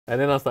And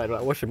then I started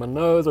like washing my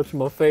nose, washing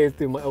my face,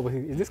 doing my elbow.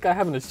 Is this guy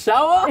having a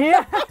shower?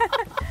 Yeah.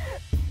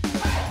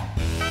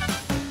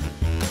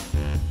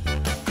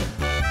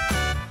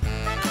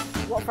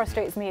 What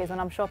frustrates me is when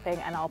I'm shopping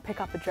and I'll pick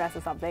up a dress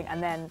or something,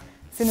 and then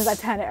as soon as I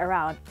turn it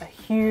around, a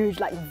huge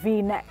like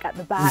V-neck at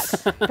the back,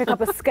 pick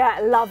up a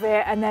skirt, love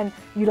it, and then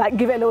you like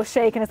give it a little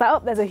shake and it's like,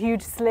 oh, there's a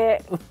huge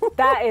slit.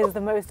 That is the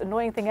most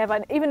annoying thing ever.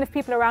 And even if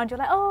people around you are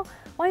like, oh,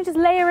 why don't you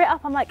just layer it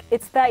up? I'm like,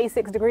 it's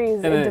 36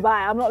 degrees in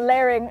Dubai. I'm not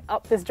layering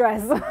up this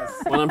dress.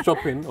 When I'm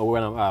shopping or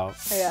when I'm out,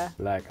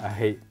 like I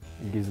hate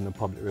using the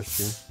public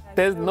restroom.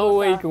 There's no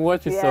way you can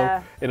wash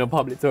yourself in a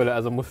public toilet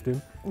as a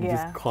Muslim. You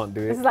just can't do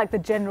it. This is like the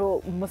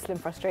general Muslim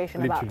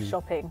frustration about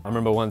shopping. I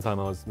remember one time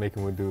I was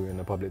making wudu in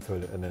a public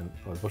toilet and then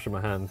I was washing my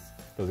hands.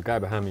 There was a guy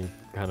behind me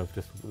kind of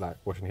just like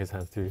washing his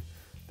hands too.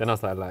 Then I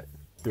started like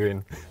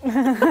doing,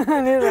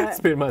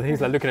 spitting my,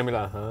 he's like looking at me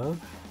like, huh?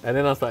 And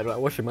then I started like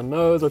washing my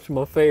nose, washing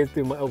my face,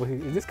 doing my elbow.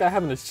 Is this guy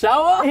having a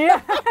shower? Yeah.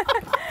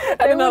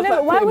 And then I was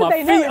like putting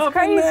my feet up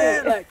in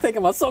there, like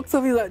taking my socks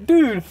off. He's like,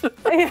 dude.